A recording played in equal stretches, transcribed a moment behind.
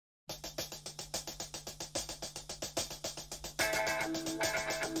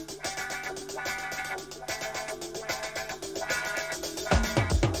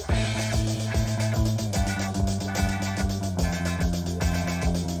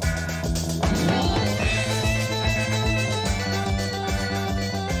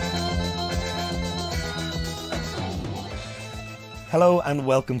Hello and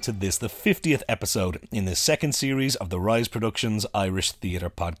welcome to this, the 50th episode in the second series of the Rise Productions Irish Theatre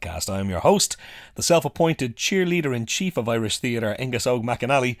podcast. I am your host, the self-appointed cheerleader-in-chief of Irish Theatre, Angus Og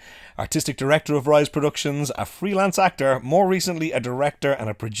McAnally, artistic director of Rise Productions, a freelance actor, more recently a director and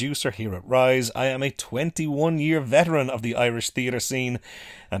a producer here at Rise. I am a 21-year veteran of the Irish theatre scene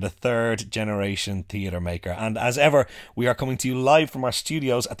and a third-generation theatre maker. And as ever, we are coming to you live from our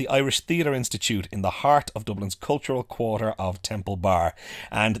studios at the Irish Theatre Institute in the heart of Dublin's cultural quarter of Temple Bar.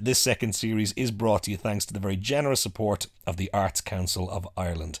 And this second series is brought to you thanks to the very generous support of the Arts Council of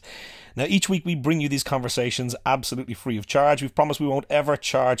Ireland. Now, each week we bring you these conversations absolutely free of charge. We've promised we won't ever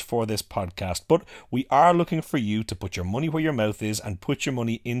charge for this podcast, but we are looking for you to put your money where your mouth is and put your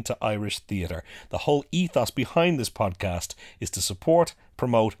money into Irish theatre. The whole ethos behind this podcast is to support,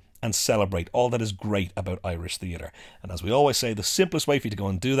 promote and celebrate all that is great about Irish theatre. And as we always say, the simplest way for you to go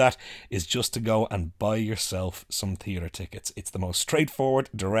and do that is just to go and buy yourself some theatre tickets. It's the most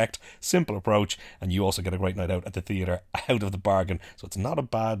straightforward, direct, simple approach, and you also get a great night out at the theatre out of the bargain, so it's not a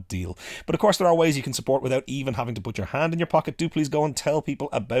bad deal. But of course there are ways you can support without even having to put your hand in your pocket. Do please go and tell people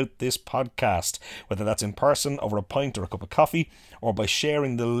about this podcast, whether that's in person, over a pint or a cup of coffee, or by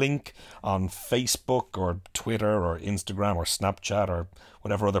sharing the link on Facebook or Twitter or Instagram or Snapchat or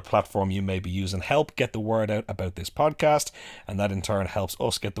whatever other platform you may be using. Help get the word out about this podcast, and that in turn helps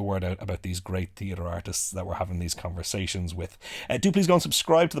us get the word out about these great theatre artists that we're having these conversations with. Do please go and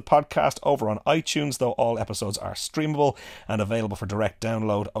subscribe to the podcast over on iTunes, though all episodes are streamable and available for direct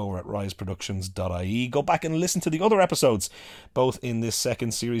download over at riseproductions.ie. Go back and listen to the other episodes, both in this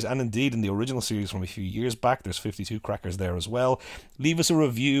second series and indeed in the original series from a few years back. There's 52 crackers there as well. Leave us a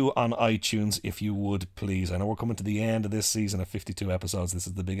review on iTunes if you would, please. I know we're coming to the end of this season of 52 episodes. This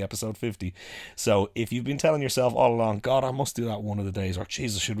is the big episode 50. So if you've been telling yourself all along, God, I must do that one of the days, or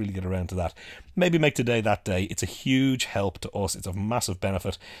Jesus, I should really get around to that, maybe make today that day. It's a huge help to us. It's a massive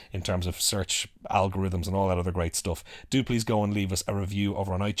benefit in terms of search algorithms and all that other great stuff. Do please go and leave us a review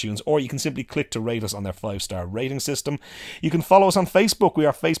over on iTunes, or you can simply click to rate us on their 5-star rating system. You can follow us on Facebook. We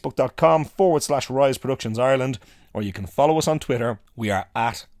are facebook.com/Rise Productions Ireland, or you can follow us on Twitter. We are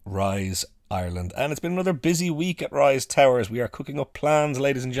at Rise Ireland. And it's been another busy week at Rise Towers. We are cooking up plans,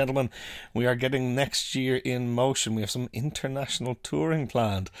 ladies and gentlemen. We are getting next year in motion. We have some international touring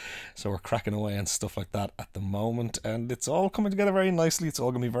planned, so we're cracking away and stuff like that at the moment, and it's all coming together very nicely. It's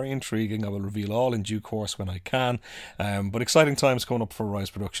all going to be very intriguing. I will reveal all in due course when I can, but exciting times coming up for Rise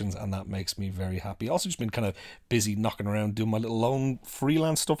Productions, and that makes me very happy. Also just been kind of busy knocking around doing my little own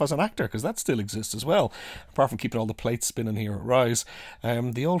freelance stuff as an actor, because that still exists as well, apart from keeping all the plates spinning here at Rise.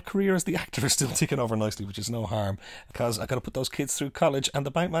 The old career as the actor is still ticking over nicely, which is no harm, because I got to put those kids through college and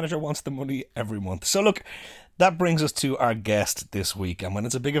the bank manager wants the money every month. So look, that brings us to our guest this week, and when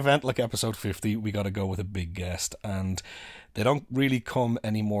it's a big event like episode 50, we got to go with a big guest, and they don't really come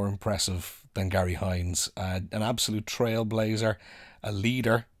any more impressive than Gary Hines, an absolute trailblazer, a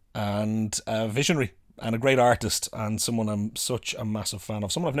leader and a visionary and a great artist, and someone I'm such a massive fan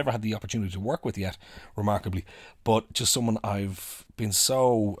of, someone I've never had the opportunity to work with yet, remarkably, but just someone I've been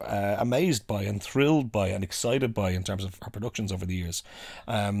so amazed by and thrilled by and excited by in terms of her productions over the years.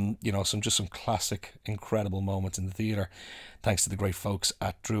 Some classic, incredible moments in the theatre, thanks to the great folks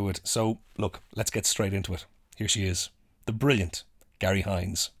at Druid. So look, let's get straight into it. Here she is, the brilliant Gary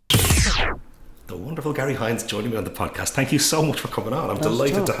Hines. The wonderful Gary Hines joining me on the podcast. Thank you so much for coming on. I'm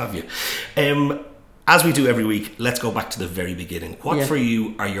delighted to have you. As we do every week, let's go back to the very beginning. What for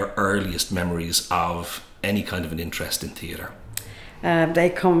you are your earliest memories of any kind of an interest in theatre? They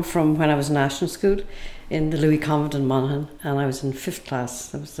come from when I was in national school in the Louis Convent in Monaghan, and I was in 5th class.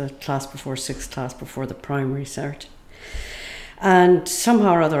 That was the class before 6th class, before the primary cert. And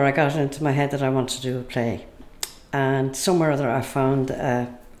somehow or other I got into my head that I wanted to do a play. And somewhere or other I found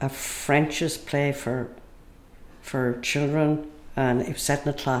a French's play for children, and it was set in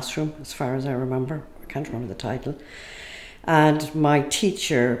a classroom as far as I remember. I can't remember the title. And my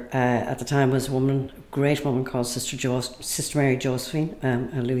teacher at the time was a great woman called Sister Mary Josephine,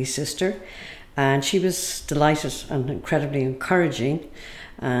 a Louis sister, and she was delighted and incredibly encouraging,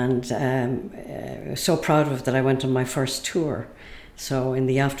 and so proud of it that I went on my first tour. So in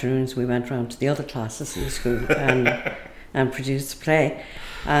the afternoons we went round to the other classes in the school and produced the play.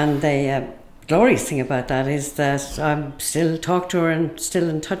 And the glorious thing about that is that I'm still talk to her and still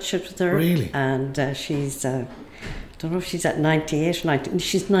in touch with her. Really? And she's I don't know if she's at 98 or 90,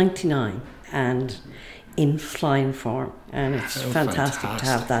 she's 99 and in flying form, and it's fantastic to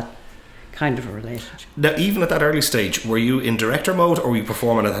have that kind of a relationship. Now, even at that early stage, were you in director mode or were you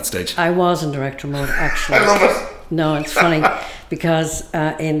performing at that stage? I was in director mode, actually. I love it. No, it's funny because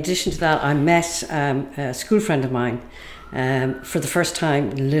in addition to that, I met a school friend of mine for the first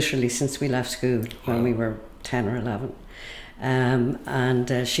time, literally since we left school when we were 10 or 11.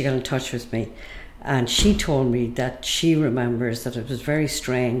 And she got in touch with me, and she told me that she remembers that it was very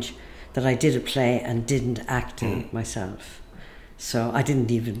strange that I did a play and didn't act in it myself. So I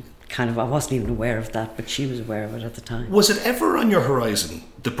didn't even I wasn't even aware of that, but she was aware of it at the time. Was it ever on your horizon,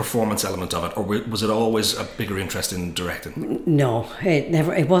 the performance element of it, or was it always a bigger interest in directing? No,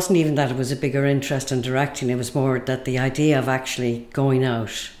 it wasn't even that it was a bigger interest in directing. It was more that the idea of actually going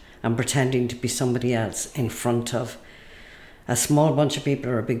out and pretending to be somebody else in front of a small bunch of people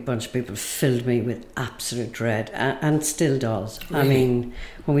or a big bunch of people filled me with absolute dread, and still does. Really? I mean,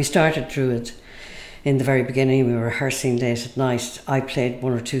 when we started Druid, in the very beginning, we were rehearsing late at night. I played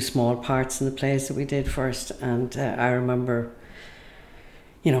one or two small parts in the plays that we did first, and I remember,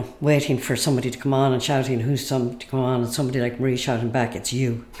 waiting for somebody to come on and shouting, "Who's somebody to come on?" and somebody like Marie shouting back, "It's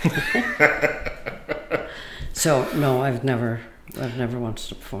you." So no, I've never wanted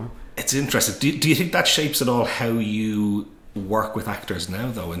to perform. It's interesting. Do you think that shapes at all how you work with actors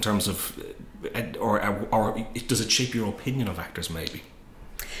now, though, in terms of, or does it shape your opinion of actors, maybe?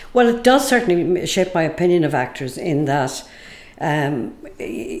 Well, it does certainly shape my opinion of actors in that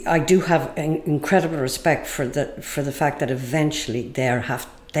I do have an incredible respect for the fact that eventually they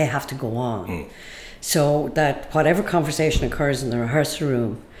have to go on. So that whatever conversation occurs in the rehearsal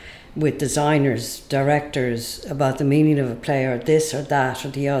room with designers, directors about the meaning of a play or this or that or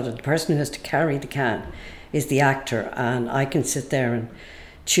the other, the person who has to carry the can is the actor, and I can sit there and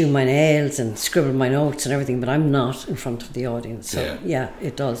chew my nails and scribble my notes and everything, but I'm not in front of the audience. So yeah,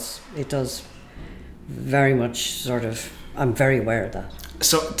 it does very much I'm very aware of that.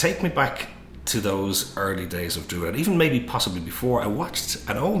 So take me back to those early days of Druid, even maybe possibly before. I watched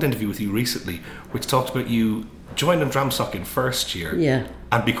an old interview with you recently which talked about you joining Dramsoc in first year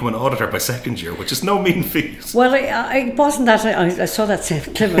and become an auditor by second year, which is no mean feat. Well, it wasn't that, I saw that same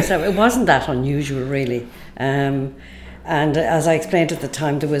clip myself, it wasn't that unusual really. And as I explained at the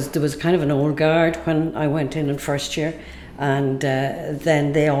time, there was kind of an old guard when I went in first year, and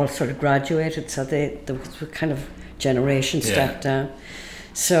then they all sort of graduated, so there was a kind of generation step down.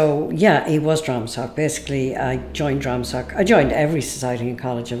 So yeah, it was Dramsoc. Basically, I joined Dramsoc. I joined every society in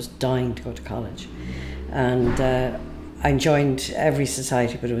college. I was dying to go to college, and I joined every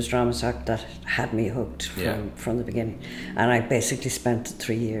society, but it was Dramsoc that had me hooked from the beginning. And I basically spent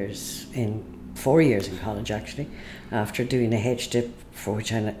 4 years in college actually, after doing a HDip, for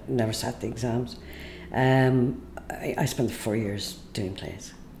which I never sat the exams. I spent 4 years doing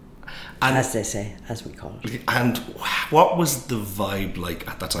plays, as they say, as we call it. And what was the vibe like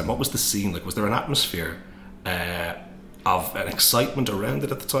at that time? What was the scene like? Was there an atmosphere of an excitement around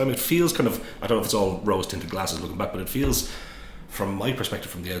it at the time? It feels kind of, I don't know if it's all rose-tinted glasses looking back, but it feels, from my perspective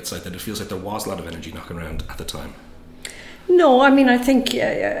from the outside, that it feels like there was a lot of energy knocking around at the time. No, I mean, I think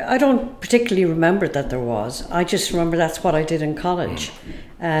I don't particularly remember that there was. I just remember that's what I did in college.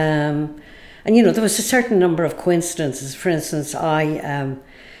 And there was a certain number of coincidences. For instance, I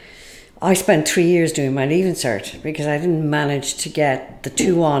spent 3 years doing my Leaving Cert because I didn't manage to get the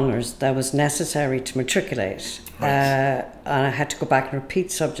 2 honours that was necessary to matriculate. And I had to go back and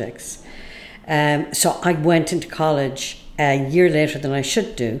repeat subjects. So I went into college a year later than I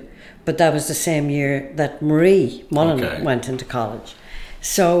should do. But that was the same year that Marie Mullen went into college.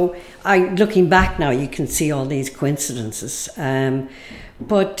 So looking back now, you can see all these coincidences.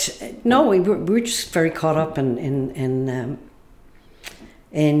 But no, we were just very caught up in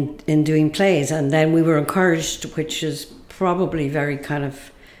doing plays, and then we were encouraged, which is probably very kind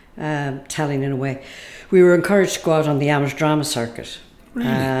of telling in a way. We were encouraged to go out on the amateur drama circuit. Really?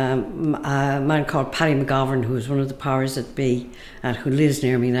 A man called Paddy McGovern, who was one of the powers that be and who lives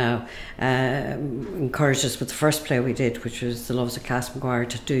near me now, encouraged us with the first play we did, which was The Loves of Cass McGuire,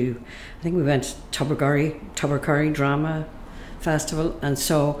 to do, I think we went to Tubbercurry Drama Festival, and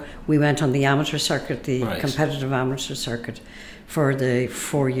so we went on the amateur circuit, the competitive amateur circuit, for the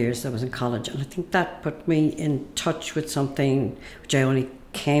 4 years that I was in college. And I think that put me in touch with something which I only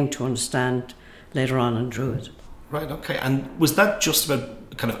came to understand later on in Druid. Right, okay. And was that just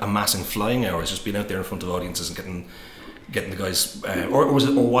about kind of amassing flying hours, just being out there in front of audiences and getting the guys, or was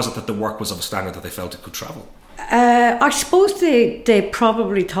it that the work was of a standard that they felt it could travel? I suppose they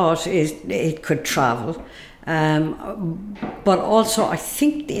probably thought it could travel, but also I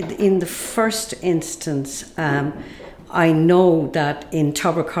think in the first instance, I know that in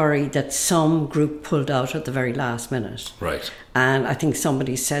Tubbercurry that some group pulled out at the very last minute. Right. And I think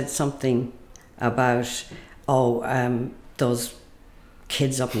somebody said something about, those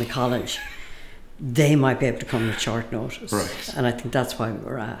kids up in the college, they might be able to come with short notice. Right. And I think that's why we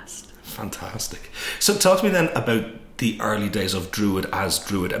were asked. Fantastic. So talk to me then about the early days of Druid as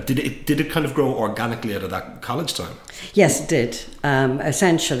Druid. Did it kind of grow organically out of that college time? Yes, it did.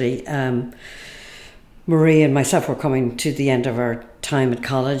 Essentially, Marie and myself were coming to the end of our time at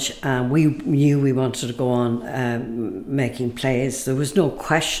college, and we knew we wanted to go on making plays. There was no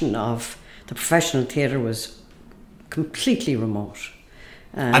question of the professional theatre was completely remote.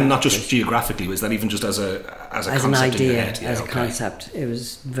 And not just geographically, was that even just as a concept an idea, in your head? a concept. It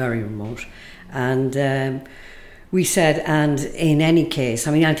was very remote. And we said, and in any case,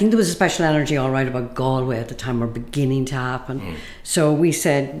 I mean, I think there was a special energy all right about Galway at the time, were beginning to happen. So we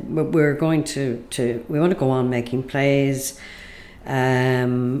said, we're going to we want to go on making plays,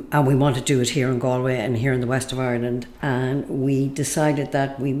 and we want to do it here in Galway and here in the west of Ireland. And we decided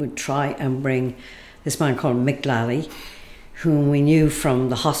that we would try and bring this man called Mick Lally, whom we knew from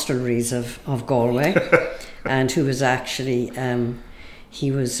the hostelries of Galway, and who was actually,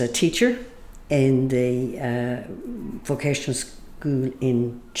 he was a teacher in the vocational school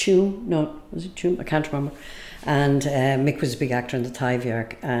in Tuam. No, was it Tuam? I can't remember. And Mick was a big actor in the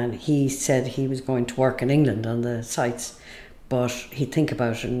Taviark, and he said he was going to work in England on the sites, but he'd think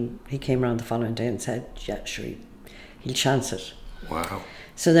about it, and he came around the following day and said, yeah, sure, he'll chance it. Wow.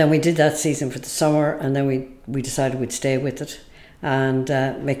 So then we did that season for the summer, and then we decided we'd stay with it. And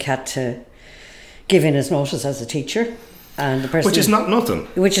Mick had to give in his notice as a teacher. And the person Which is not nothing.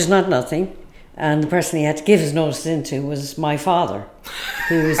 Which is not nothing. And the person he had to give his notice into was my father,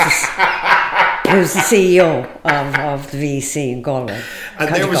 who was the CEO of the VEC in Galway.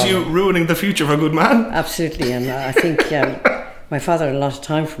 And there was you ruining the future of a good man? Absolutely. And I think my father had a lot of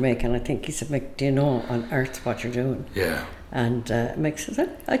time for Mick, and I think he said, Mick, do you know on earth what you're doing? Yeah. And Mick says,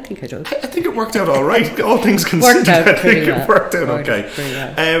 I think I do. I think it worked out all right. All things considered, I think it worked out okay.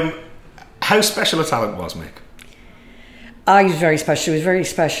 Well. How special a talent was Mick? He was very special. He was very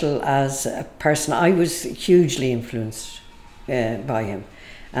special as a person. I was hugely influenced by him.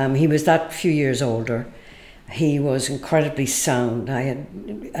 He was that few years older. He was incredibly sound. I had,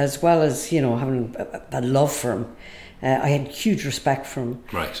 as well as, having a love for him, I had huge respect for him.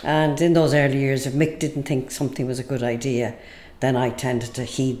 Right. And in those early years, if Mick didn't think something was a good idea, then I tended to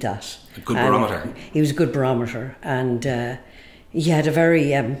heed that. A good barometer. He was a good barometer. And he had a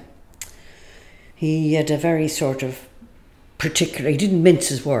very sort of particular, he didn't mince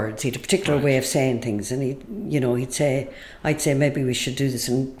his words. He had a particular way of saying things. And I'd say, maybe we should do this.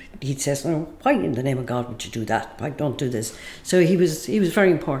 And he'd say, no, why in the name of God would you do that? Why don't do this? So he was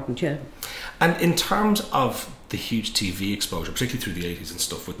very important, yeah. And in terms of the huge TV exposure, particularly through the 80s and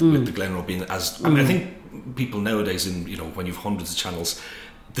stuff, with the Glenroe being as... I mean, I think people nowadays, when you've hundreds of channels,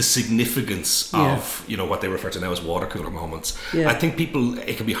 the significance of, what they refer to now as water cooler moments, I think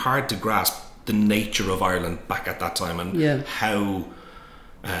it can be hard to grasp the nature of Ireland back at that time and how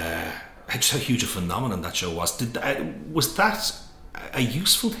huge a phenomenon that show was. Was that a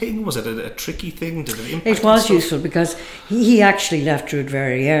useful thing? Was it a tricky thing? Did it impact? It was useful because he actually left Druid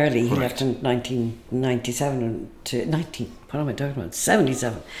very early. He left in 1997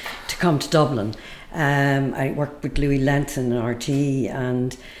 77 to come to Dublin. I worked with Louis Lenton and RT,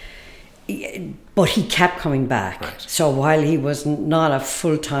 but he kept coming back. Right. So while he was not a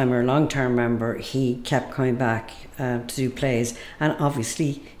full-time or long-term member, he kept coming back to do plays, and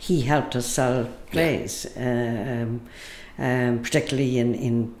obviously he helped us sell plays. Particularly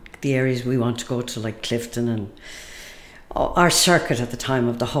in the areas we want to go to, like Clifton and our circuit at the time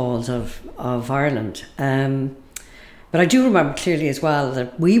of the halls of Ireland. But I do remember clearly as well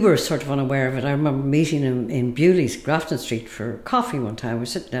that we were sort of unaware of it. I remember meeting him in Bewley's, Grafton Street, for coffee one time. We were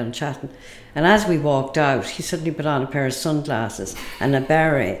sitting down and chatting, and as we walked out, he suddenly put on a pair of sunglasses and a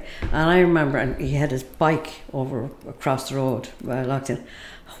beret. And I remember, and he had his bike over across the road, locked in.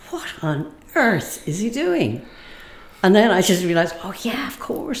 What on earth is he doing? And then I just realised, oh yeah, of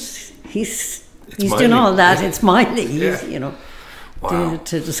course, he's doing all that. Yeah. It's Miley,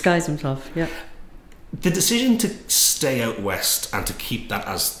 to disguise himself. Yeah. The decision to stay out west and to keep that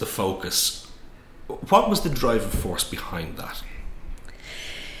as the focus, what was the driving force behind that?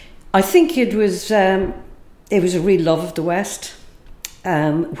 I think it was a real love of the West,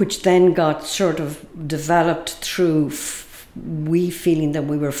 which then got sort of developed through we feeling that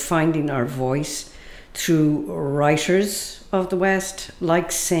we were finding our voice through writers of the West,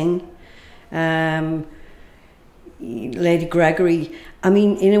 like Synge, Lady Gregory. I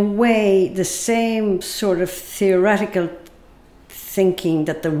mean, in a way, the same sort of theoretical thinking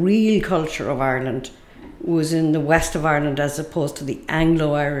that the real culture of Ireland was in the west of Ireland as opposed to the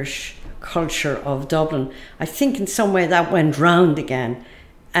Anglo-Irish culture of Dublin. I think in some way that went round again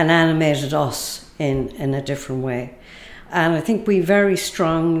and animated us in a different way. And I think we very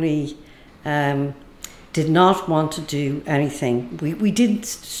strongly did not want to do anything. We did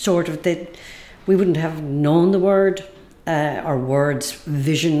sort of, we wouldn't have known the word or words,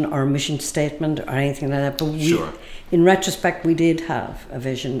 vision or mission statement or anything like that. But in retrospect, we did have a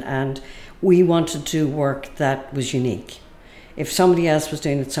vision, and we wanted to do work that was unique. If somebody else was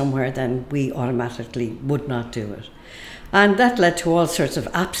doing it somewhere, then we automatically would not do it. And that led to all sorts of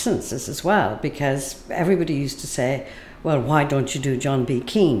absences as well, because everybody used to say, well, why don't you do John B.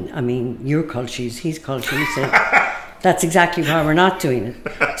 Keane? I mean, you're Colchise, he's Colchise. So that's exactly why we're not doing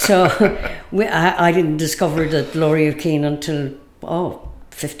it. So I didn't discover the glory of Keane until,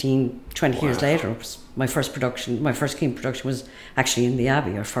 15, 20 years later. It was my first Keane production was actually in the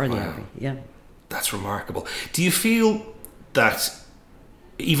Abbey, or for the Abbey, yeah. That's remarkable. Do you feel that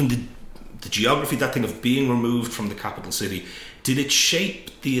even the geography, that thing of being removed from the capital city, did it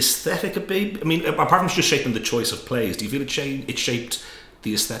shape the aesthetic a bit? I mean, apart from just shaping the choice of plays, do you feel it shaped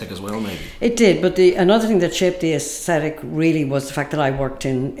the aesthetic as well, maybe? It did, but another thing that shaped the aesthetic really was the fact that I worked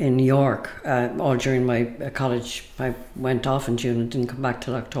in New York all during my college. I went off in June and didn't come back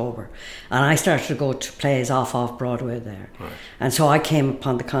till October, and I started to go to plays off Broadway there. Right. And so I came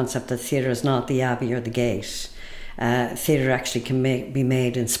upon the concept that theatre is not the Abbey or the Gate. Theatre actually can be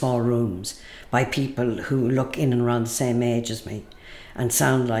made in small rooms by people who look in and around the same age as me and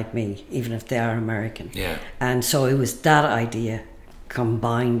sound like me, even if they are American. Yeah. And so it was that idea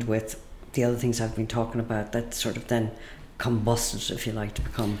combined with the other things I've been talking about that sort of then combusted, if you like, to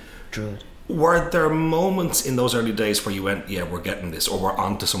become Druid. Were there moments in those early days where you went, yeah, we're getting this, or we're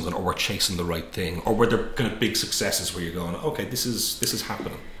onto something, or we're chasing the right thing, or were there kind of big successes where you're going, okay, this is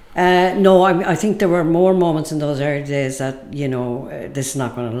happening? No, I think there were more moments in those early days that, this is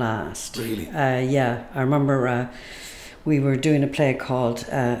not going to last. Really? Yeah. I remember we were doing a play called,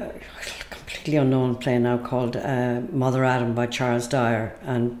 completely unknown play now, called Mother Adam by Charles Dyer,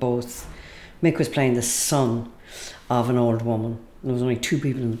 and Mick was playing the son of an old woman. There was only two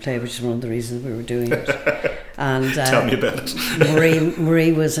people in the play, which is one of the reasons we were doing it. And tell me about it.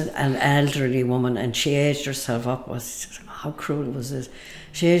 Marie was an elderly woman, and she aged herself up. How cruel was this?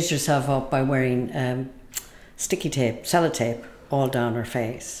 She aged herself up by wearing sticky tape, sellotape, all down her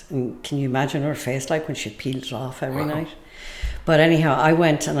face. And can you imagine her face like when she peeled it off every night? But anyhow, I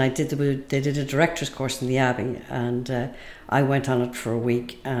went and they did a director's course in the Abbey, and I went on it for a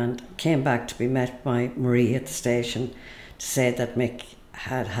week and came back to be met by Marie at the station to say that Mick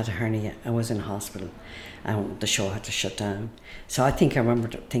had a hernia and was in hospital, and the show had to shut down. So I think I remember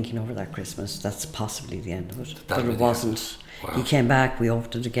thinking over that Christmas, that's possibly the end of it. But it wasn't. Wow. He came back, we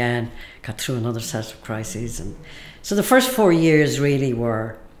opened it again, got through another set of crises. And so the first 4 years really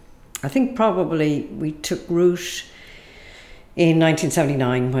were, I think probably we took root in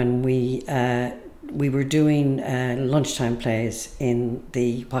 1979 when we were doing lunchtime plays in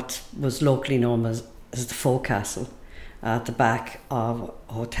what was locally known as the Forecastle at the back of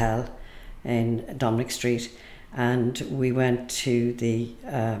a hotel in Dominic Street. And we went to the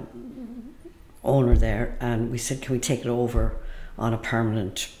owner there and we said, can we take it over on a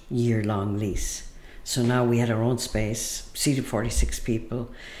permanent year-long lease? So now we had our own space, seated 46 people.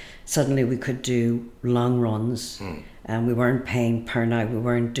 Suddenly we could do long runs, and we weren't paying per night. We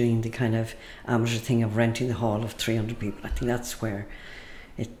weren't doing the kind of amateur thing of renting the hall of 300 people. I think that's where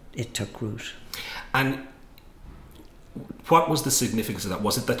it took root. And what was the significance of that?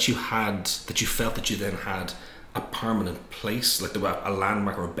 Was it that you felt that you then had a permanent place, like a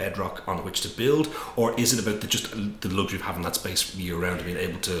landmark or a bedrock on which to build, or is it about just the luxury of having that space year round and being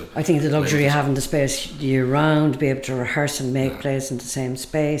able to? I think the luxury of having the space year round, be able to rehearse and make plays in the same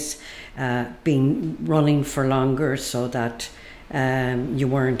space, being running for longer so that you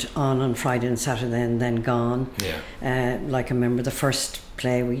weren't on Friday and Saturday and then gone. Like I remember the first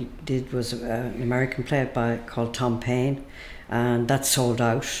play we did was an American play called Tom Paine, and that sold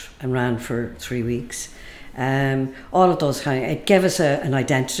out and ran for 3 weeks. All of those it gave us an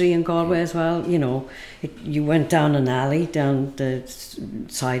identity in Galway as well. You went down an alley down the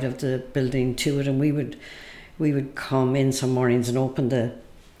side of the building to it, and we would come in some mornings and open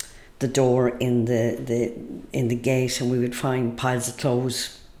the door in the gate, and we would find piles of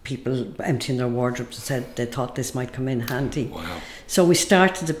clothes, people emptying their wardrobes, and said they thought this might come in handy. Wow. So we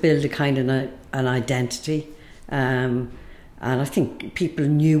started to build a kind of an identity. And I think people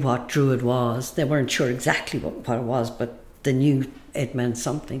knew what Druid was. They weren't sure exactly what it was, but they knew it meant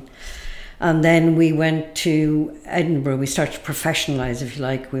something. And then we went to Edinburgh. We started to professionalise, if you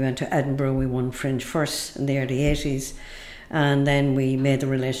like. We went to Edinburgh. We won Fringe first in the early 80s. And then we made the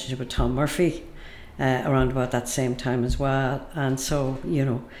relationship with Tom Murphy around about that same time as well. And so,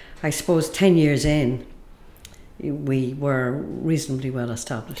 I suppose 10 years in, we were reasonably well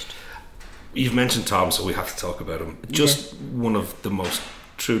established. You've mentioned Tom, so we have to talk about him. Just one of the most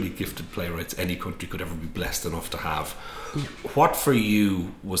truly gifted playwrights any country could ever be blessed enough to have. Yeah. What for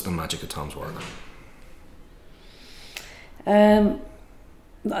you was the magic of Tom's work? There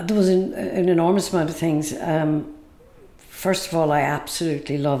was an enormous amount of things. First of all, I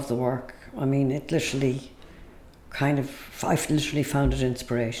absolutely love the work. I mean, it literally I literally found it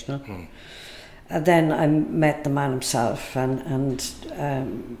inspirational. Then I met the man himself, and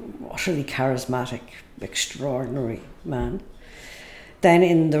utterly charismatic, extraordinary man. Then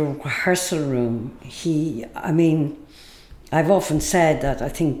in the rehearsal room, I've often said that I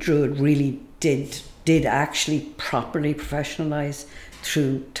think Druid really did actually properly professionalise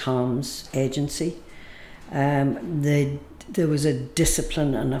through Tom's agency. There was a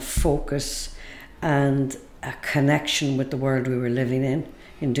discipline and a focus and a connection with the world we were living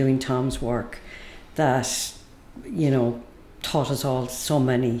in doing Tom's work, that, taught us all so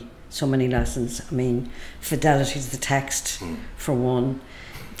many lessons. I mean, fidelity to the text, for one.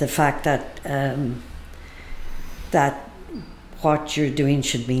 The fact that that what you're doing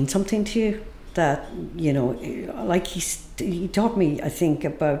should mean something to you. That, like he taught me, I think,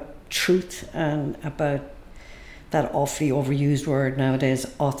 about truth and about that awfully overused word nowadays,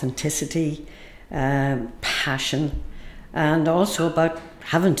 authenticity, passion, and also about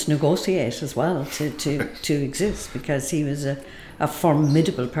having to negotiate as well to exist, because he was a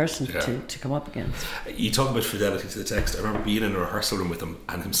formidable person to come up against. You talk about fidelity to the text. I remember being in a rehearsal room with him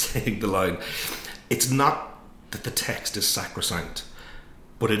and him saying the line, "It's not that the text is sacrosanct,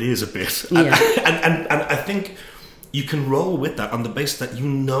 but it is a bit." And I think you can roll with that on the basis that you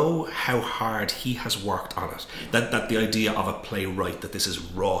know how hard he has worked on it. That the idea of a playwright, that this is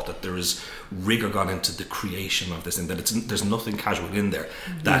raw, that there is rigour gone into the creation of this, and that there's nothing casual in there.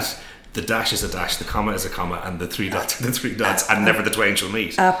 That the dash is a dash, the comma is a comma, and the three dots are the three dots, and never the twain shall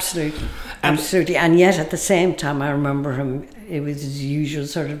meet. Absolutely. And yet at the same time, I remember him, it was his usual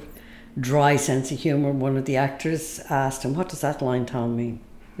sort of dry sense of humour. One of the actors asked him, "What does that line, Tom,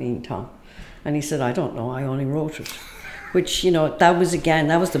 mean, Tom?" And he said, "I don't know, I only wrote it." Which, that was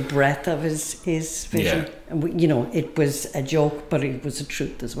the breadth of his vision. Yeah. And it was a joke, but it was a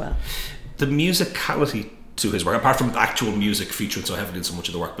truth as well. The musicality to his work, apart from the actual music featuring so heavily in so much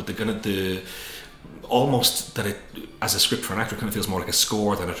of the work, but almost that it, as a script for an actor, kind of feels more like a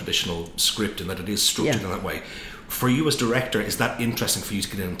score than a traditional script, in that it is structured in that way. For you as director, is that interesting for you to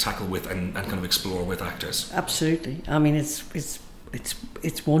get in and tackle with and kind of explore with actors? Absolutely. I mean, it's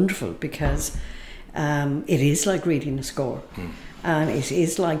wonderful, because it is like reading a score, and it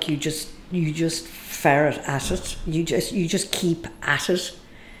is like you just ferret at it. You just keep at it,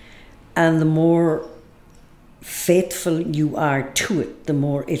 and the more faithful you are to it, the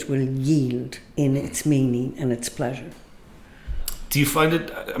more it will yield in its meaning and its pleasure. Do you find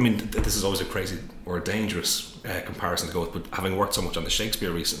it? I mean, this is always a crazy or a dangerous comparison to go with, but having worked so much on the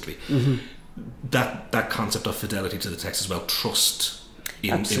Shakespeare recently, that concept of fidelity to the text as well, trust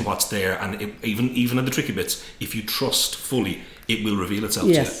in what's there, and even in the tricky bits, if you trust fully, it will reveal itself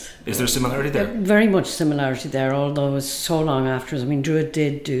to you. Is there a similarity there? Very much similarity there, although it was so long afterwards. I mean, Druid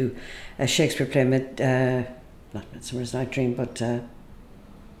did do a Shakespeare play, not Midsummer's Night Dream, but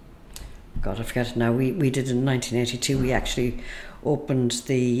God, I forget it now. We did it in 1982. We actually opened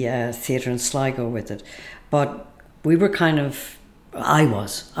the theatre in Sligo with it, but we were I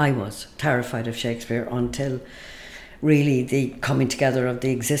was terrified of Shakespeare until really the coming together of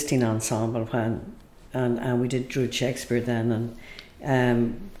the existing ensemble and we did Druid Shakespeare then,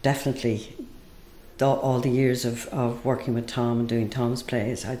 and definitely all the years of working with Tom and doing Tom's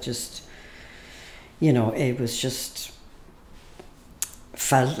plays, I just, it was just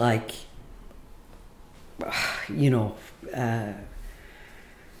felt like,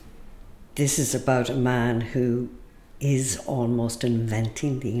 this is about a man who is almost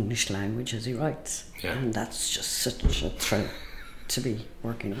inventing the English language as he writes. Yeah. And that's just such a thrill to be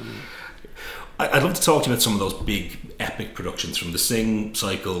working on. I'd love to talk to you about some of those big epic productions, from the Sing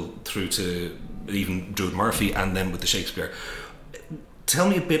cycle through to even Druid Murphy, and then with the Shakespeare. Tell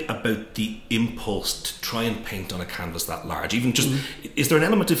me a bit about the impulse to try and paint on a canvas that large. Even just, is there an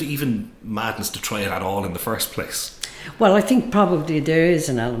element of even madness to try it at all in the first place? Well, I think probably there is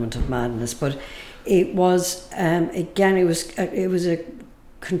an element of madness, but it was again, it was a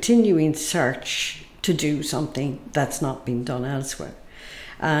continuing search to do something that's not been done elsewhere,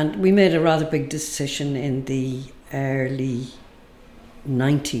 and we made a rather big decision in the early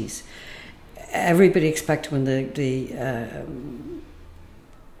 90s. Everybody expected, when the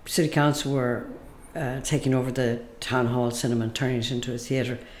City Council were taking over the Town Hall Cinema and turning it into a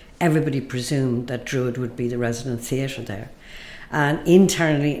theatre, everybody presumed that Druid would be the resident theatre there. And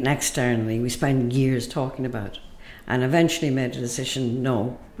internally and externally, we spent years talking about it. And eventually made a decision,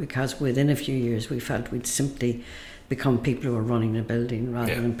 no, because within a few years we felt we'd simply become people who were running a building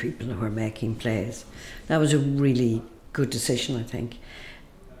rather than people who were making plays. That was a really good decision, I think.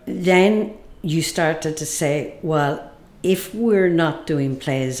 Then you started to say, well, if we're not doing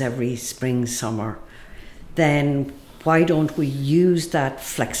plays every spring, summer, then why don't we use that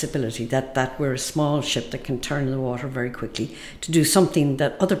flexibility, that we're a small ship that can turn in the water very quickly, to do something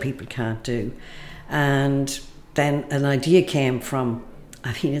that other people can't do. And then an idea came from,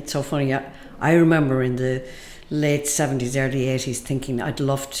 I mean, it's so funny, I remember in the late 70s, early 80s thinking I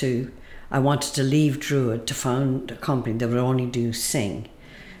wanted to leave Druid to found a company that would only do sing.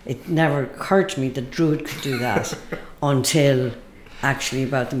 It never occurred to me that Druid could do that until actually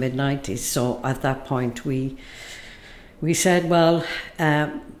about the mid-90s. So at that point we said, well,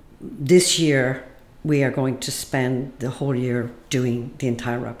 this year we are going to spend the whole year doing the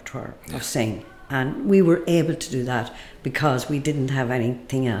entire repertoire of sing. And we were able to do that because we didn't have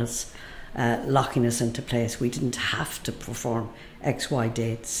anything else locking us into place. We didn't have to perform XY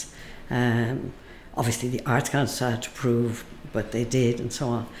dates. Obviously the Arts Council had to prove, but they did, and so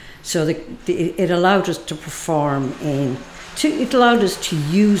on. So it allowed us to perform it allowed us to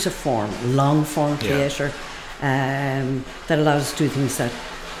use a form, long form theatre, that allowed us to do things that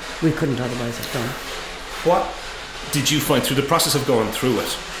we couldn't otherwise have done. What did you find through the process of going through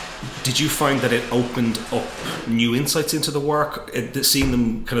it? Did you find that it opened up new insights into the work, seeing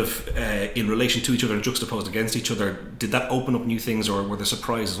them kind of in relation to each other and juxtaposed against each other? Did that open up new things, or were there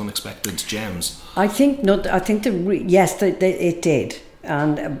surprises, unexpected gems? I think not. I think yes, it did,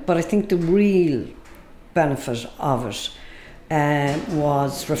 but I think the real benefit of it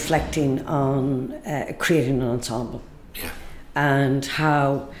was reflecting on creating an ensemble, and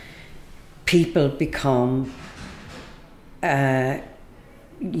how people become.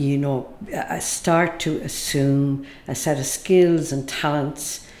 Start to assume a set of skills and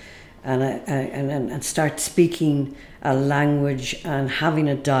talents, and start speaking a language and having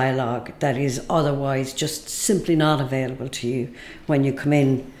a dialogue that is otherwise just simply not available to you when you come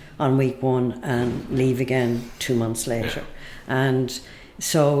in on week one and leave again 2 months later. And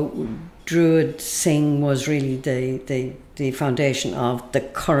so Druid Sing was really the foundation of the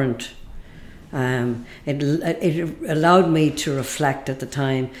current. It allowed me to reflect at the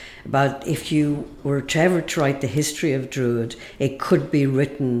time about, if you were to ever to write the history of Druid, it could be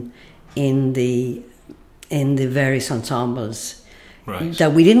written in the various ensembles. Right.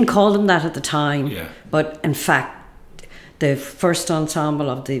 That we didn't call them that at the time, but in fact the first ensemble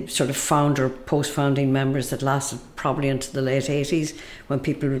of the sort of founder, post-founding members that lasted probably into the late 80s when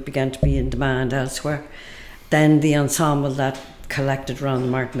people began to be in demand elsewhere. Then the ensemble that collected around the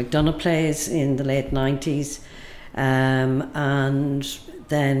Martin McDonagh plays in the late 90s, and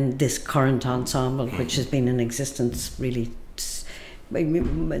then this current ensemble, which has been in existence, really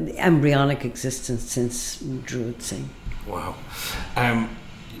embryonic existence, since Druid Sing. Wow.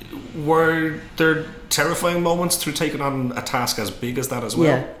 Were there terrifying moments through taking on a task as big as that as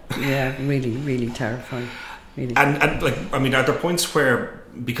well? Yeah, really, really terrifying. Really. And like, I mean, are there points where,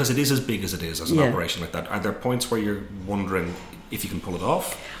 because it is as big as it is as an operation like that, are there points where you're wondering if you can pull it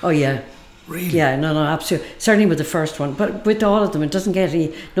off? Oh yeah. Really? Yeah, no, absolutely. Certainly with the first one, but with all of them, it doesn't get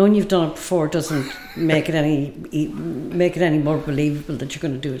any. Knowing you've done it before doesn't make it any more believable that you're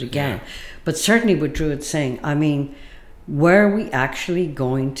going to do it again. Yeah. But certainly with Druid Sing, I mean, were we actually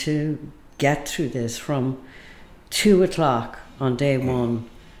going to get through this from 2:00 on day one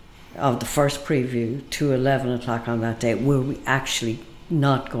of the first preview to 11:00 on that day? Were we actually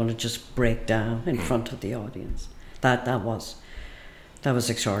not going to just break down in front of the audience? That was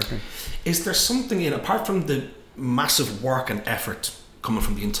extraordinary. Is there something in, apart from the massive work and effort coming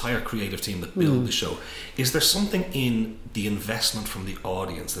from the entire creative team that built the show, is there something in the investment from the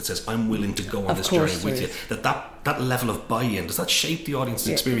audience that says, I'm willing to go on this journey with you? That level of buy-in, does that shape the audience's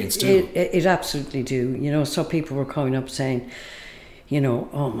experience too? It absolutely do. You know, so people were coming up saying, you know,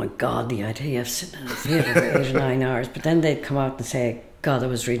 oh my God, the idea of sitting in a theatre for 8 or 9 hours. But then they'd come out and say, God, it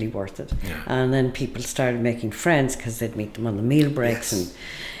was really worth it. Yeah. And then people started making friends because they'd meet them on the meal breaks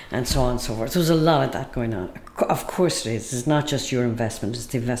and so on and so forth. There was a lot of that going on. Of course it is. It's not just your investment, it's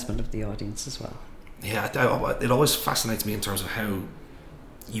the investment of the audience as well. Yeah, it always fascinates me in terms of how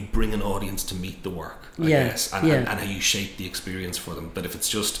you bring an audience to meet the work, I guess, and how you shape the experience for them. But if it's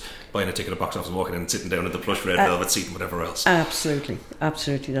just buying a ticket at box office and walking in and sitting down at the plush red velvet seat and whatever else. Absolutely.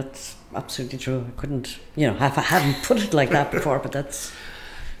 That's absolutely true. I couldn't, I haven't put it like that before, but that's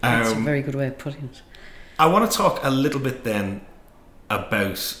a very good way of putting it. I want to talk a little bit then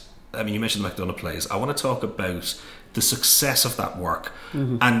about, I mean, you mentioned the McDonagh plays. I want to talk about the success of that work,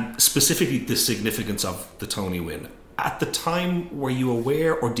 and specifically the significance of the Tony win. At the time, were you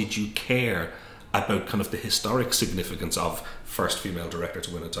aware or did you care about kind of the historic significance of first female director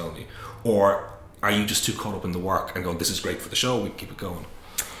to win a Tony? Or are you just too caught up in the work and going, this is great for the show, we keep it going?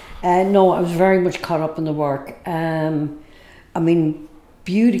 No, I was very much caught up in the work. I mean,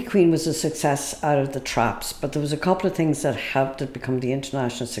 Beauty Queen was a success out of the traps, but there was a couple of things that helped it become the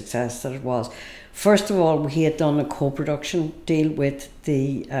international success that it was. First of all, he had done a co-production deal with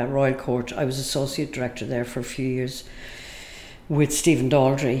the Royal Court. I was associate director there for a few years with Stephen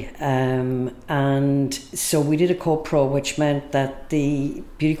Daldry, and so we did a co-pro, which meant that the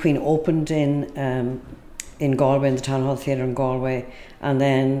Beauty Queen opened in Galway, in the Town Hall Theatre in Galway, and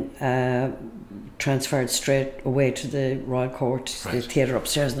then transferred straight away to the Royal Court, right, the theatre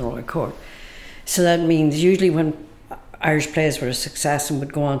upstairs in the Royal Court. So that means usually when Irish plays were a success and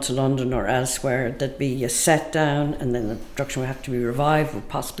would go on to London or elsewhere, there'd be a set down and then the production would have to be revived with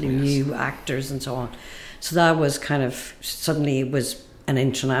possibly new actors and so on. So that was kind of, suddenly it was an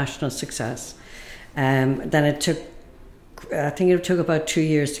international success. Then I think it took about 2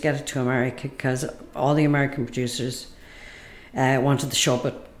 years to get it to America because all the American producers wanted the show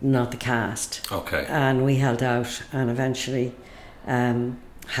but not the cast. Okay. And we held out and eventually had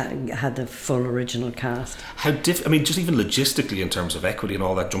the full original cast. I mean, just even logistically in terms of equity and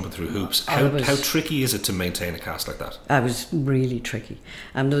all that, jumping through hoops, how tricky is it to maintain a cast like that? It was really tricky.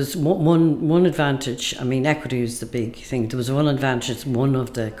 There was one advantage. I mean, equity was the big thing. There was one advantage. One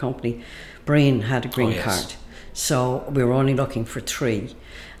of the company, Breen, had a green card. So we were only looking for 3.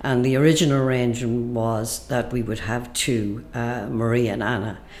 And the original arrangement was that we would have 2, Maria and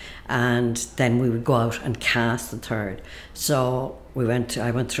Anna, and then we would go out and cast the 3rd. So I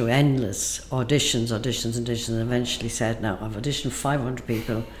went through endless auditions, and eventually said, now I've auditioned 500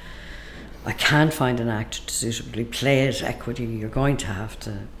 people. I can't find an actor to suitably play it. Equity, you're going to have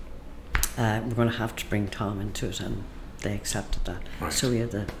to, we're going to have to bring Tom into it, and they accepted that. Right. So we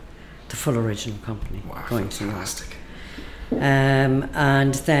had the full original company going to New York.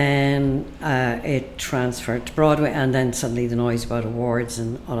 And then it transferred to Broadway, and then suddenly the noise about awards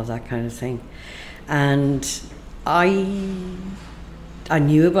and all of that kind of thing. And I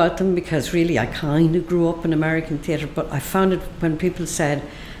knew about them because really I kind of grew up in American theatre, but I found it when people said,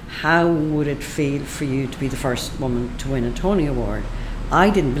 how would it feel for you to be the first woman to win a Tony Award? I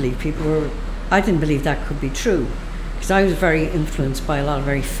didn't believe that could be true, because I was very influenced by a lot of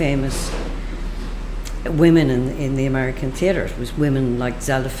very famous women in the American theatre. It was women like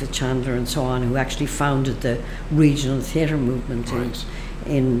Zelda Fitzchandler and so on who actually founded the regional theatre movement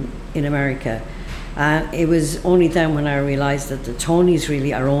in America. And it was only then when I realised that the Tonys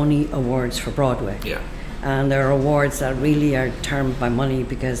really are only awards for Broadway. Yeah. And there are awards that really are termed by money,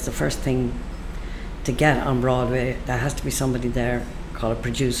 because the first thing to get on Broadway, there has to be somebody there called a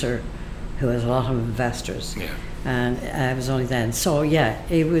producer who has a lot of investors. Yeah. And it was only then. So yeah,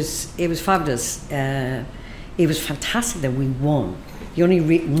 it was fabulous. It was fantastic that we won. The only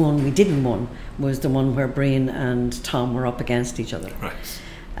one we didn't win was the one where Breen and Tom were up against each other. Right.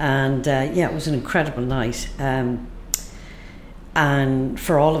 And it was an incredible night. And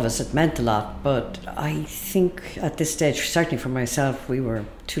for all of us, it meant a lot. But I think at this stage, certainly for myself, we were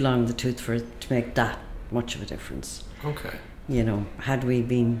too long in the tooth for it to make that much of a difference. Okay. Had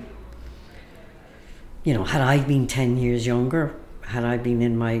I been 10 years younger, had I been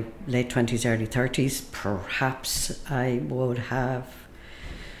in my late 20s, early 30s, perhaps I would have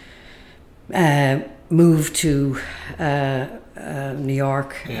moved to New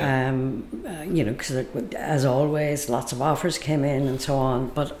York, because as always, lots of offers came in and so on,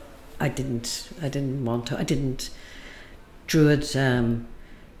 but I didn't want to. Druid and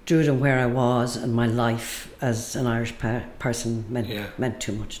where I was and my life as an Irish person meant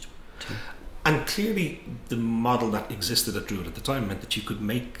too much to me. And clearly the model that existed at Druid at the time meant that you could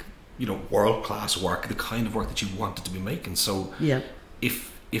make, world-class work, the kind of work that you wanted to be making. So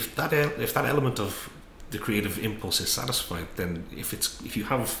if that element of the creative impulse is satisfied, then if you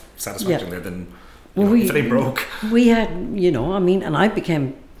have satisfaction there, then if it ain't broke. We had, and I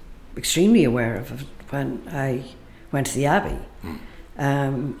became extremely aware of it when I went to the Abbey.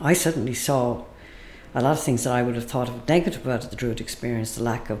 I suddenly saw a lot of things that I would have thought of negative about the Druid experience: the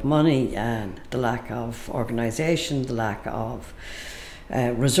lack of money and the lack of organisation, the lack of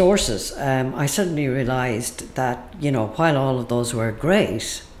resources. I suddenly realised that, while all of those were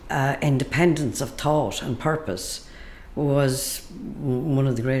great, independence of thought and purpose was one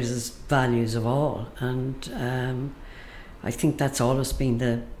of the greatest values of all. And I think that's always been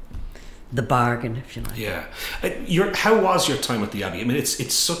the bargain, if you like. Yeah. How was your time at the Abbey? I mean,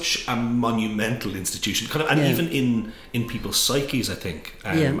 it's such a monumental institution, kind of, and even in people's psyches, I think.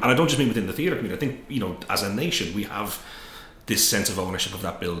 And I don't just mean within the theatre community. I think, you know, as a nation, we have this sense of ownership of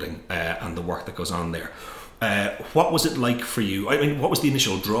that building and the work that goes on there. What was it like for you? I mean, what was the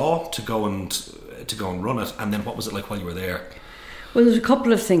initial draw to go and run it, and then what was it like while you were there? Well, there's a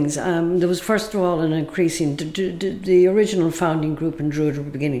couple of things. There was, first of all, an increasing... The original founding group in Druid were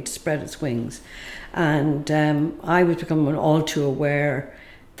beginning to spread its wings. And I was becoming all too aware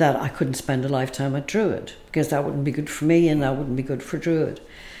that I couldn't spend a lifetime at Druid, because that wouldn't be good for me and that wouldn't be good for Druid.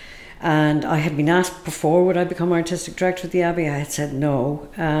 And I had been asked before, would I become artistic director of the Abbey? I had said no.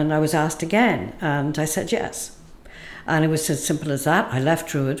 And I was asked again, and I said yes. And it was as simple as that. I left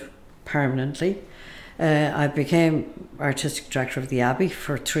Druid permanently. I became artistic director of the Abbey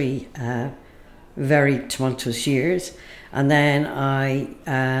for 3 very tumultuous years, and then I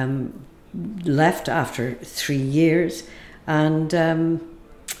left after 3 years, and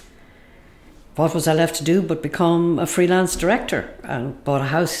what was I left to do but become a freelance director, and bought a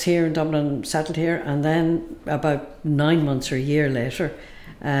house here in Dublin, settled here, and then about 9 months or a year later,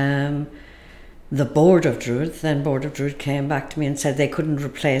 the board of Druid came back to me and said they couldn't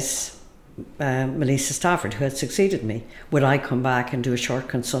replace Melissa Stafford, who had succeeded me. Would I come back and do a short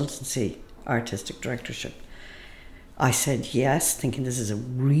consultancy artistic directorship? I said yes, thinking this is a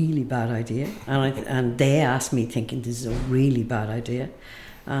really bad idea, and they asked me thinking this is a really bad idea.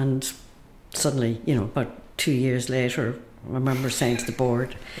 And suddenly, you know, about 2 years later, I remember saying to the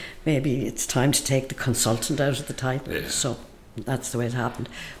board, maybe it's time to take the consultant out of the title. Yeah. So that's the way it happened.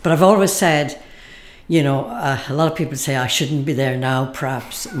 But I've always said, you know, a lot of people say I shouldn't be there now,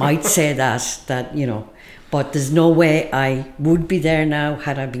 perhaps might say that, you know, but there's no way I would be there now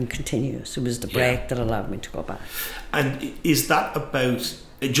had I been continuous. It was the break that allowed me to go back. And is that about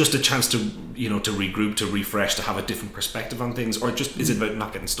just a chance to, you know, to regroup, to refresh, to have a different perspective on things, or just is it about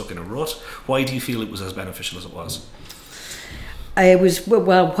not getting stuck in a rut? Why do you feel it was as beneficial as it was? It was,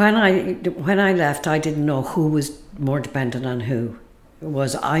 well, when I left, I didn't know who was more dependent on who.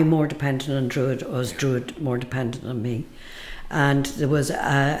 Was I more dependent on Druid, or was Druid more dependent on me? And there was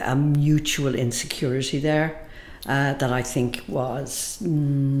a mutual insecurity there that I think would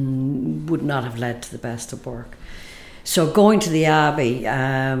not have led to the best of work. So going to the Abbey,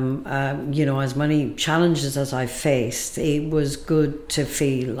 you know, as many challenges as I faced, it was good to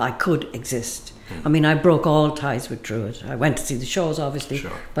feel I could exist. I mean, I broke all ties with Druid. I went to see the shows, obviously,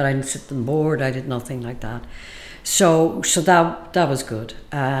 sure, but I didn't sit on board. I did nothing like that. So that was good.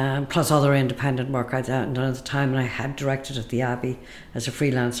 Plus other independent work I'd done at the time, and I had directed at the Abbey as a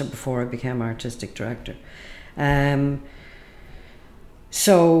freelancer before I became artistic director.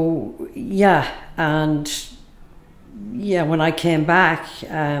 So yeah, and yeah, when I came back,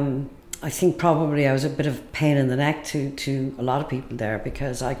 I think probably I was a bit of a pain in the neck to a lot of people there,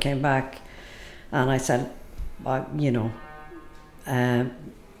 because I came back and I said, you know,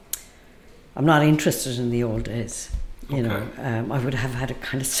 I'm not interested in the old days. You know, I would have had a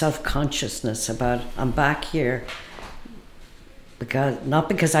kind of self-consciousness about I'm back here not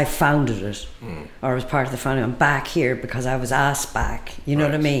because I founded it or was part of the founding. I'm back here because I was asked back. You know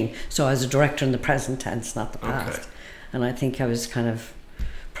what I mean? So I was a director in the present tense, not the past. And I think I was kind of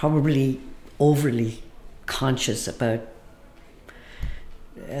probably overly conscious about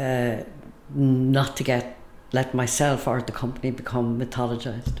not to let myself or the company become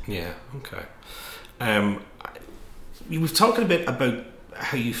mythologized. Yeah, okay. We've talked a bit about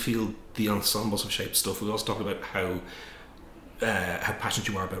how you feel the ensembles have shaped stuff. We also talked about how passionate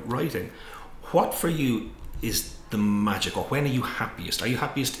you are about writing. What for you is the magic, or when are you happiest? Are you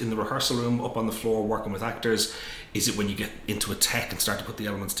happiest in the rehearsal room, up on the floor, working with actors? Is it when you get into a tech and start to put the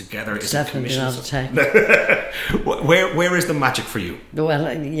elements together? It's definitely not a tech. Where is the magic for you?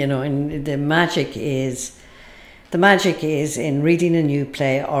 Well, you know, the magic is in reading a new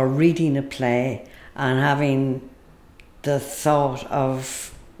play or reading a play and having the thought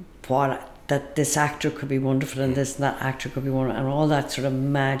of that this actor could be wonderful and this and that actor could be wonderful, and all that sort of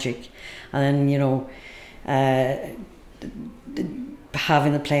magic. And then, you know,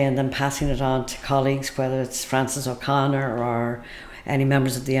 having the play and then passing it on to colleagues, whether it's Frances O'Connor or any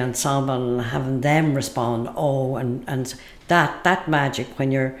members of the ensemble, and having them respond, and that magic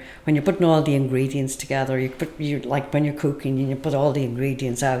when you're putting all the ingredients together, you like when you're cooking and you put all the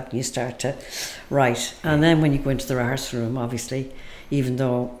ingredients out and you start to write, and then when you go into the rehearsal room, obviously, even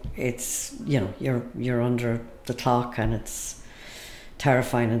though it's, you know, you're under the clock and it's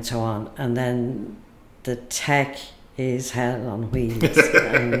terrifying and so on, and then the tech is hell on wheels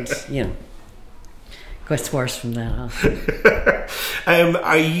and, you know, gets worse from then on.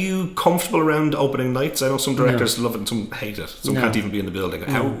 Are you comfortable around opening nights? I know some directors love it and some hate it. Some can't even be in the building.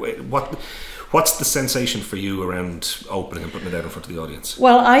 What's the sensation for you around opening and putting it out in front of the audience?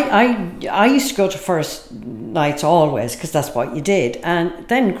 Well, I used to go to first nights always because that's what you did. And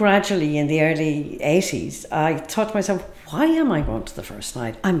then gradually in the early 80s, I thought to myself, why am I going to the first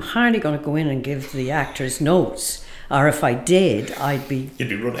night? I'm hardly going to go in and give the actors notes. Or if I did, I'd be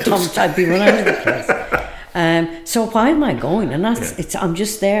run out. I'd be run out of the place. So why am I going? And I'm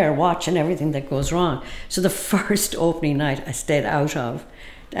just there watching everything that goes wrong. So the first opening night I stayed out of,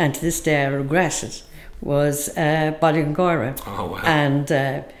 and to this day I regret it, was Ballygungoira. Oh, wow. And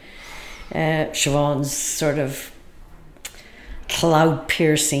Siobhan's sort of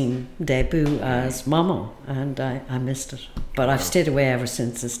cloud-piercing debut as Momo, and I missed it. But I've stayed away ever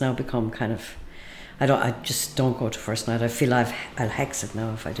since. It's now become kind of... I just don't go to first night. I feel I'll hex it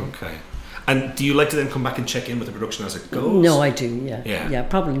now if I do. Okay. And do you like to then come back and check in with the production as it goes? No, I do, yeah.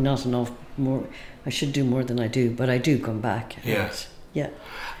 Probably not enough more. I should do more than I do, but I do come back. Yes. Yeah.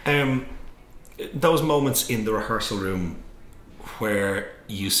 Those moments in the rehearsal room where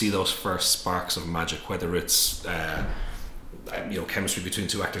you see those first sparks of magic, whether it's chemistry between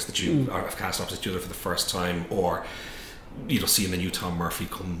two actors that you have cast opposite each other for the first time, or seeing the new Tom Murphy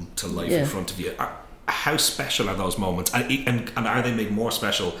come to life in front of you. How special are those moments? And are they made more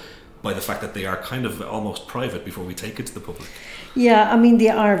special by the fact that they are kind of almost private before we take it to the public? Yeah, I mean, they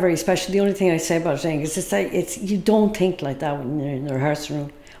are very special. The only thing I say about it is you don't think like that when you're in the rehearsal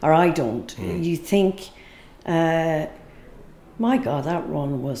room, or I don't. You think, my God, that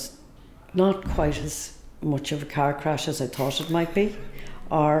run was not quite as much of a car crash as I thought it might be,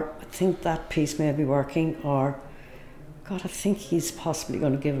 or I think that piece may be working, or God, I think he's possibly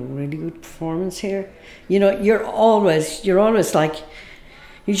going to give a really good performance here. You're always like,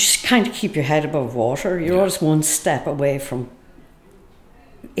 you just kind of keep your head above water. You're always one step away from,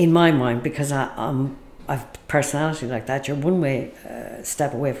 in my mind, because I've a personality like that, you're one way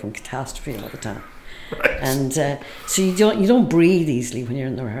step away from catastrophe all the time. Right. And so you don't breathe easily when you're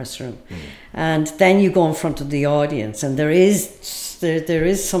in the rehearsal room. And then you go in front of the audience, and there is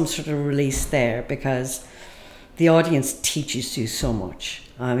some sort of release there, because the audience teaches you so much.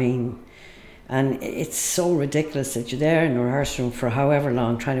 I mean, and it's so ridiculous that you're there in the rehearsal room for however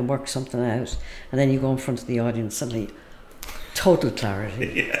long trying to work something out, and then you go in front of the audience, suddenly total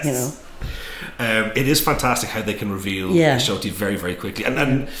clarity. Yes. It is fantastic how they can reveal the show to you very, very quickly,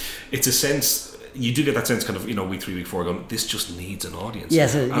 and it's a sense. You do get that sense, kind of, week 3, week 4, going, this just needs an audience.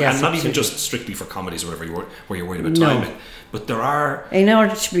 Yes, and not absolutely. even just strictly for comedies or whatever where you're worried about timing, but there are... In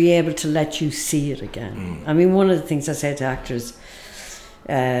order to be able to let you see it again. I mean, one of the things I say to actors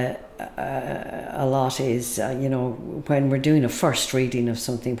a lot is, when we're doing a first reading of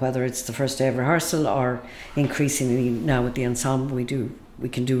something, whether it's the first day of rehearsal or increasingly now with the ensemble, we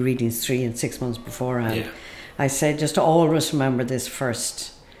can do readings 3 and 6 months beforehand. Yeah. I say just always remember this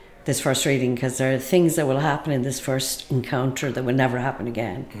first reading, because there are things that will happen in this first encounter that will never happen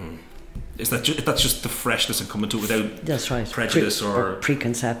again. Is that's just the freshness and coming to it without that's right. prejudice or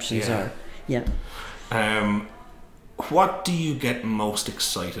preconceptions What do you get most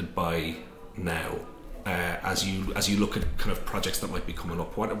excited by now as you look at kind of projects that might be coming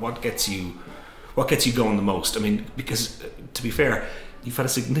up? What gets you going the most? I mean, because to be fair, you've had a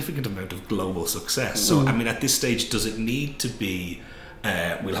significant amount of global success. So I mean, at this stage, does it need to be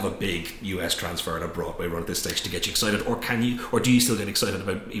we'll have a big US transfer and a Broadway run at this stage to get you excited, or do you still get excited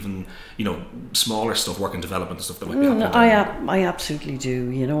about even smaller stuff, work and development and stuff that might be happening? I absolutely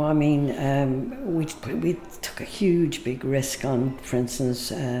do. I mean, we took a huge big risk on, for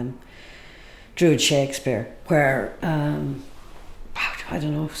instance, Druid Shakespeare, where I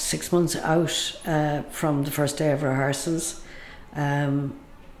don't know, 6 months out from the first day of rehearsals,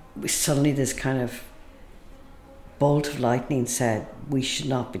 we suddenly this kind of bolt of lightning said, we should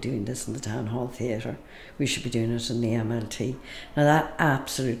not be doing this in the Town Hall Theatre. We should be doing it in the MLT. Now that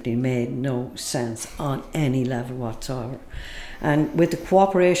absolutely made no sense on any level whatsoever. And with the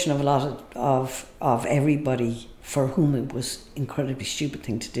cooperation of a lot of everybody for whom it was an incredibly stupid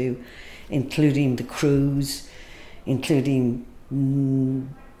thing to do, including the crews, including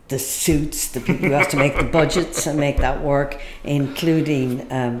the suits, the people who have to make the budgets and make that work, including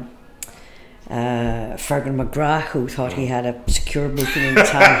Fergal McGrath, who thought he had a secure booking in the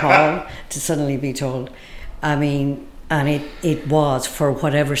Town Hall, to suddenly be told, I mean, and it was, for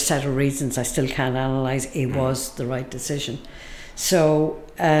whatever set of reasons I still can't analyse, it was the right decision. So,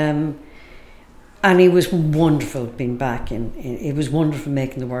 and it was wonderful being back it was wonderful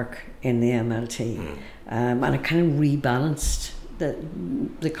making the work in the MLT. And it kind of rebalanced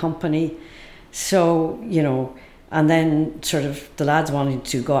the company. So, you know, and then sort of the lads wanting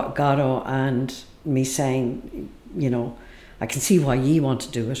to go Godot, and me saying, you know, I can see why ye want to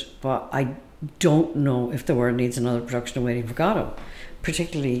do it, but I don't know if the world needs another production of Waiting for Godot,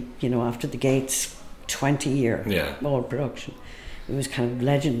 particularly, you know, after the Gates 20-year old production. It was kind of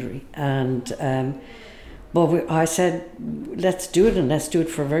legendary. And I said, let's do it, and let's do it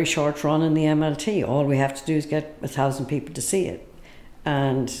for a very short run in the MLT. All we have to do is get 1,000 people to see it.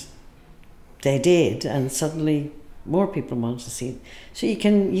 And they did, and suddenly more people wanted to see it. So you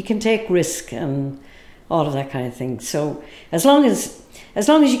can take risk and all of that kind of thing. So as long as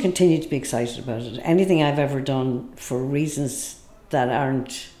you continue to be excited about it, anything I've ever done for reasons that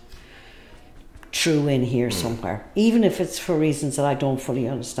aren't true in here somewhere, even if it's for reasons that I don't fully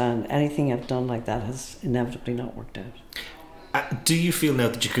understand, anything I've done like that has inevitably not worked out. Do you feel now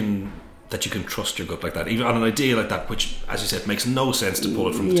that you can trust your gut like that, even on an idea like that, which, as you said, makes no sense to pull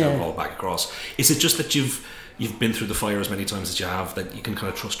it from the town hall back across? Is it just that you've been through the fire as many times as you have, that you can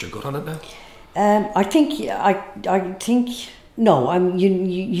kind of trust your gut on it now? I think no.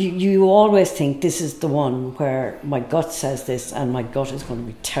 You always think this is the one where my gut says this, and my gut is going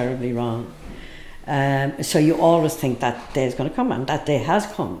to be terribly wrong. So you always think that day is going to come, and that day has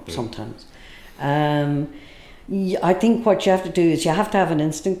come sometimes. I think what you have to do is you have to have an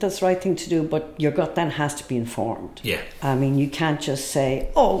instinct that's the right thing to do, but your gut then has to be informed. Yeah. I mean, you can't just say,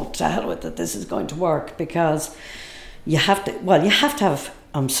 oh, to hell with it, this is going to work, because you have to have,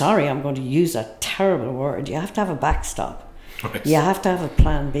 I'm sorry, I'm going to use a terrible word, you have to have a backstop. Right. You have to have a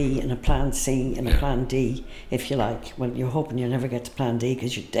plan B and a plan C and a plan D, if you like. Well, you're hoping you'll never get to plan D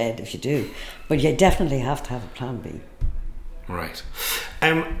because you're dead if you do. But you definitely have to have a plan B. Right.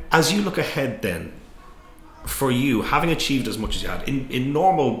 As you look ahead then, for you, having achieved as much as you had, in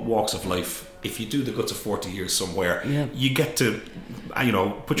normal walks of life, if you do the guts of 40 years somewhere, you get to,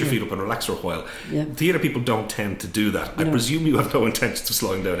 put your feet up and relax for a while. Yeah. Theatre people don't tend to do that. I presume you have no intentions of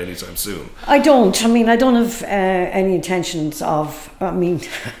slowing down anytime soon. I don't. I mean, I don't have any intentions of,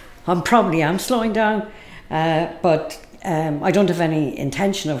 I probably am slowing down, but I don't have any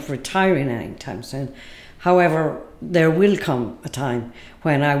intention of retiring anytime soon. However, there will come a time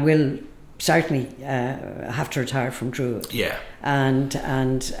when I will certainly have to retire from Druid. Yeah. And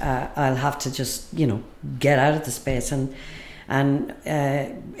I'll have to just, get out of the space and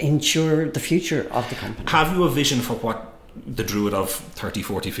ensure the future of the company. Have you a vision for what the Druid of 30,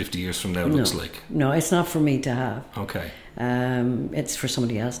 40, 50 years from now looks like? No, it's not for me to have. Okay. It's for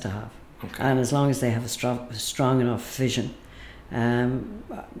somebody else to have. Okay. And as long as they have a strong enough vision, I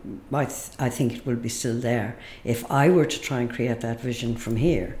think it will be still there. If I were to try and create that vision from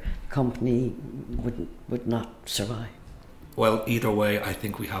here, the company would not survive. Well, either way, I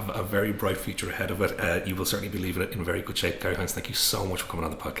think we have a very bright future ahead of it. You will certainly be leaving it in very good shape. Gary Hines, thank you so much for coming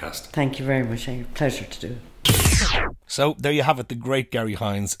on the podcast. Thank you very much. A pleasure to do it. So there you have it, the great Gary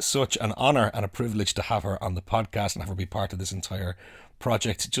Hines. Such an honour and a privilege to have her on the podcast and have her be part of this entire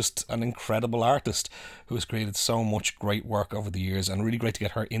project. Just an incredible artist who has created so much great work over the years, and really great to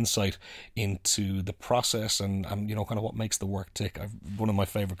get her insight into the process and kind of what makes the work tick. One of my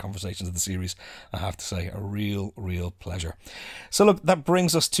favourite conversations of the series, I have to say. A real pleasure. So look, that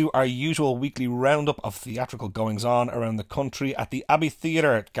brings us to our usual weekly roundup of theatrical goings on around the country. At the Abbey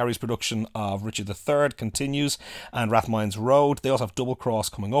Theatre, Gary's production of Richard III continues, and Rathmines Road. They also have Double Cross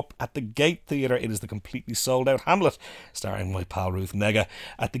coming up. At the Gate Theatre, it is the completely sold out Hamlet, starring my pal Ruth Negga.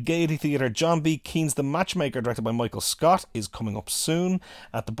 At the Gaiety Theatre, John B. Keane's The Matchmaker, directed by Michael Scott, is coming up soon.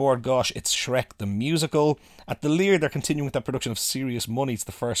 At the Bord Gáis, it's Shrek the Musical. At the Lear, they're continuing with that production of Serious Money. It's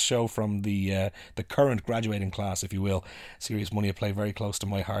the first show from the current graduating class, if you will. Serious Money, a play very close to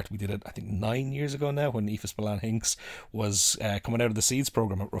my heart. We did it, I think, 9 years ago now, when Aoife Spillane Hinks was coming out of the Seeds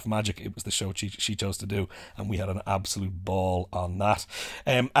programme at Rough Magic. It was the show she chose to do, and we had an absolute ball on that.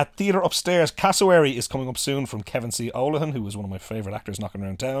 At Theatre Upstairs, Cassowary is coming up soon from Kevin C. O'Lohan, who was one of my favourite actors knocking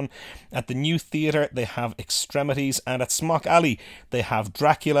around town. At the New Theatre, they have Extremities, and at Smock Alley, they have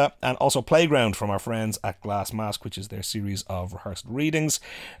Dracula, and also Playground from our friends at Glass Mask, which is their series of rehearsed readings.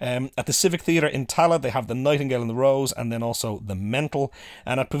 At the Civic Theatre in Tala, they have The Nightingale and the Rose, and then also The Mental.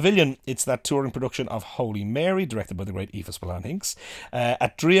 And at Pavilion, it's that touring production of Holy Mary, directed by the great Aoife Spillane Hinks.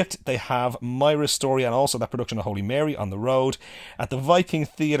 At Dreacht, they have Myra's Story, and also that production of Holy Mary on the road. At the Viking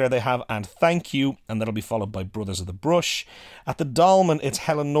Theatre, they have And Thank You, and that'll be followed by Brothers of the Brush. At the Dolmen, it's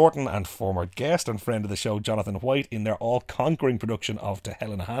Helen Norton and former guest and friend of the show Jonathan White in their all-conquering production of To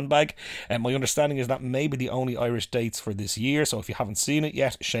Hell in a Handbag. My understanding is that may be the only Irish dates for this year, so if you haven't seen it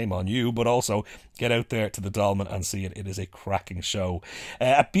yet, shame on you, but also get out there to the Dolmen and see it. It is a cracking show.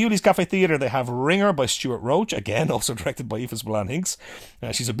 At Bewley's Cafe Theatre, they have Ringer by Stuart Roach, again also directed by Aoife Spillane Hinks.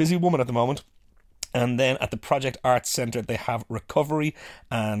 She's a busy woman at the moment. And then at the Project Arts Centre, they have Recovery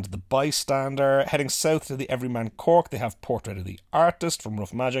and The Bystander. Heading south to the Everyman Cork, they have Portrait of the Artist from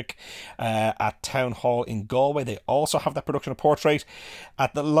Rough Magic. At Town Hall in Galway, they also have that production of Portrait.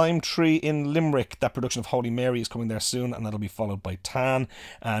 At the Lime Tree in Limerick, that production of Holy Mary is coming there soon, and that'll be followed by Tan.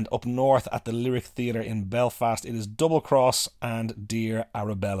 And up north at the Lyric Theatre in Belfast, it is Double Cross and Dear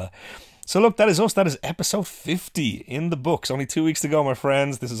Arabella. So look, that is us. That is episode 50 in the books. Only 2 weeks to go, my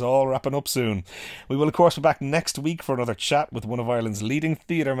friends. This is all wrapping up soon. We will, of course, be back next week for another chat with one of Ireland's leading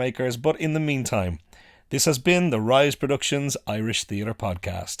theatre makers. But in the meantime, this has been the Rise Productions Irish Theatre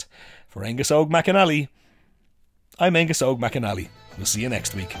Podcast. For Angus Og McAnally, I'm Angus Og McAnally. We'll see you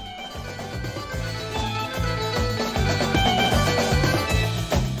next week.